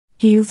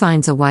He who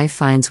finds a wife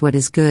finds what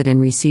is good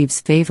and receives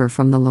favor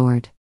from the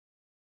Lord.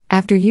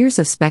 After years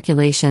of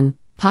speculation,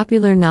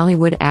 popular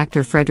Nollywood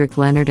actor Frederick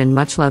Leonard and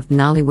much-loved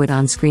Nollywood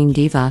on-screen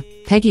diva,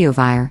 Peggy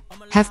Ovire,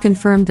 have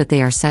confirmed that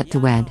they are set to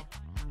wed.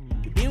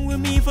 You've been with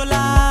me for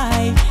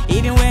life,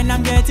 even when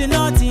I'm getting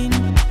nothing.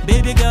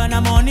 Baby girl, my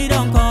money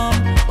don't come.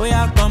 Oh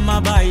yeah, come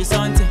and buy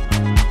something.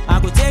 I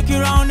could take you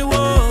around the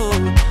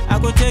world, I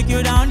could take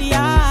you down the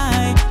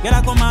aisle. Girl,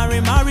 I come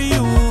marry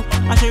you.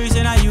 I show you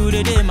say that you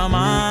the day my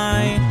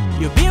mind.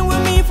 You've been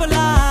with me for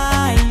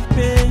life,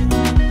 babe.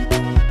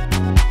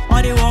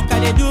 All the work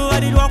I do, I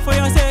did work for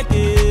your sake.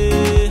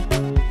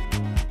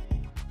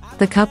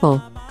 The couple,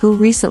 who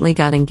recently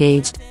got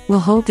engaged, will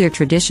hold their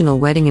traditional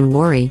wedding in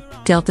Warri,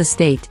 Delta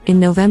State, in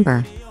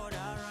November.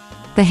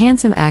 The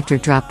handsome actor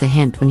dropped the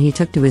hint when he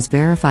took to his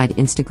verified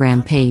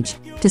Instagram page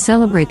to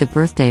celebrate the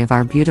birthday of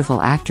our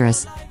beautiful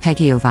actress,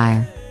 Peggy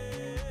Ovire.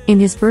 In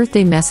his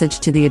birthday message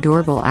to the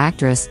adorable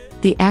actress,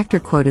 the actor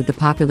quoted the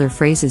popular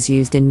phrases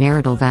used in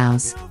marital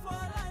vows.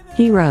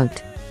 He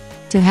wrote,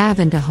 "To have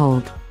and to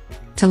hold.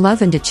 To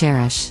love and to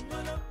cherish.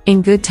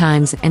 In good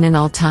times and in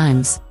all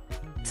times.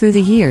 Through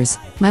the years,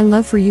 my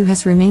love for you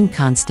has remained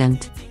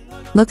constant.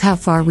 Look how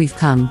far we've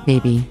come,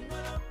 baby.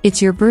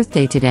 It's your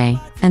birthday today,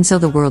 and so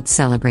the world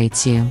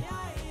celebrates you.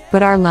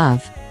 But our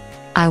love,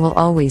 I will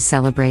always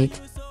celebrate.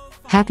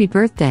 Happy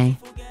birthday.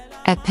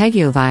 At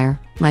Peggy Ovire,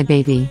 my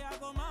baby.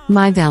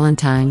 My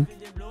Valentine.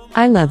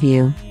 I love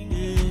you."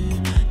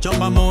 Chop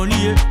my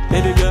money,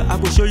 baby girl, I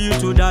go show you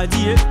to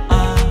daddy.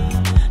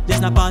 There's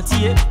no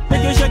party,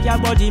 make you shake your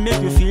body,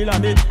 make you feel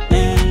me.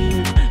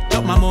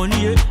 Chop my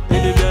money,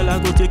 baby girl, I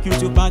go take you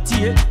to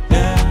party.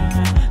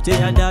 Tell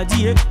your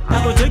daddy,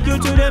 I go take you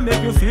to them,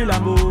 make you feel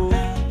me.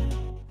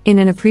 In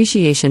an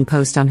appreciation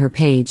post on her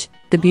page,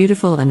 the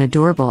beautiful and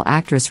adorable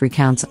actress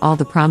recounts all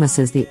the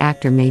promises the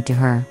actor made to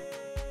her.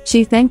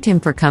 She thanked him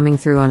for coming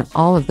through on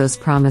all of those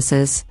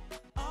promises.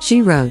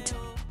 She wrote,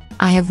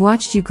 "I have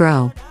watched you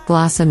grow,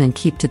 blossom and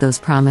keep to those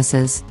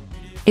promises.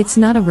 It's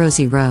not a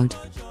rosy road.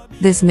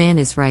 This man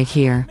is right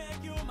here.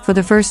 For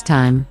the first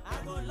time.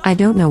 I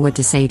don't know what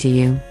to say to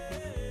you.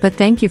 But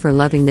thank you for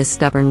loving this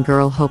stubborn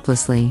girl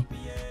hopelessly.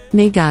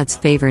 May God's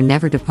favor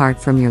never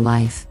depart from your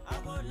life.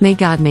 May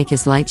God make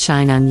his light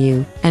shine on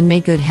you, and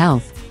may good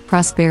health,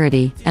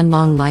 prosperity, and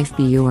long life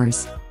be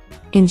yours.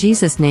 In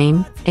Jesus'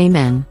 name,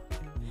 amen.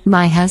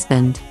 My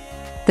husband.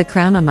 The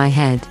crown on my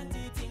head.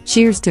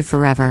 Cheers to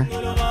forever."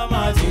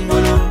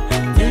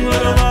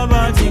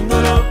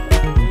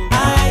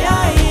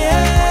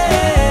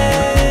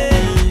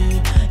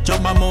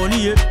 Chop my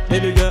money,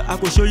 baby girl, I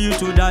go show you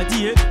to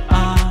daddy.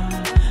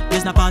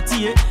 There's no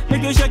party,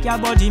 make you shake your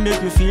body,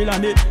 make you feel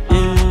me.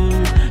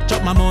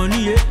 Chop my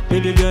money,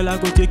 baby girl, I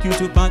go take you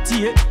to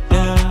party.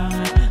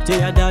 Tell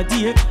your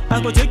daddy,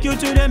 I go take you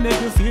to them, make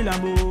you feel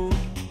me.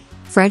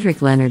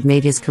 Frederick Leonard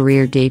made his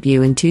career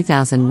debut in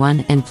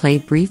 2001 and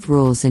played brief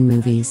roles in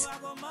movies.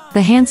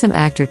 The handsome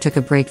actor took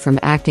a break from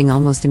acting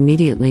almost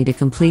immediately to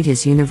complete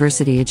his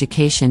university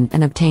education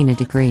and obtain a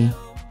degree.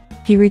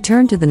 He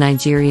returned to the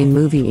Nigerian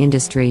movie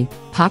industry,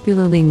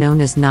 popularly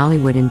known as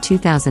Nollywood, in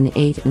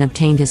 2008 and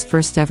obtained his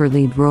first ever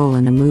lead role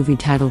in a movie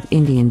titled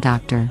Indian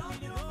Doctor.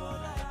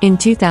 In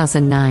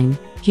 2009,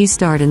 he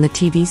starred in the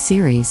TV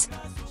series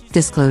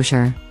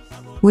Disclosure,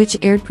 which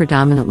aired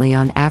predominantly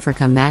on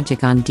Africa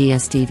Magic on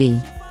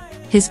DSTV.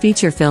 His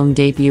feature film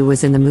debut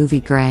was in the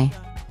movie Grey.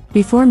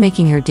 Before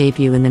making her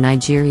debut in the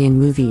Nigerian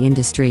movie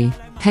industry,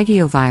 Peggy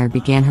Ovire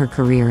began her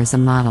career as a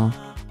model.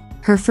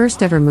 Her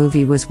first ever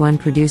movie was one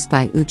produced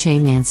by Uche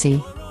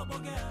Nancy.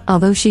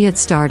 Although she had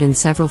starred in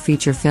several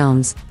feature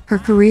films, her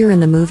career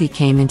in the movie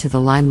came into the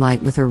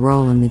limelight with her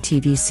role in the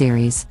TV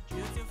series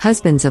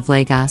Husbands of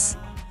Lagos.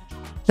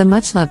 The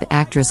much-loved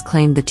actress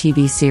claimed the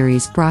TV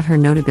series brought her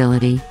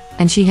notability,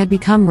 and she had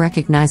become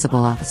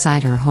recognizable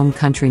outside her home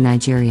country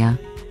Nigeria.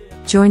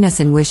 Join us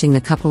in wishing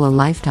the couple a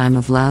lifetime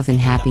of love and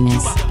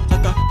happiness.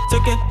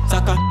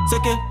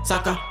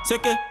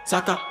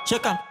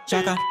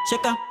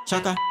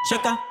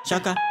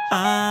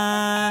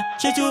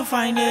 She too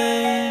fine,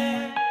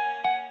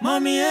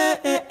 mommy,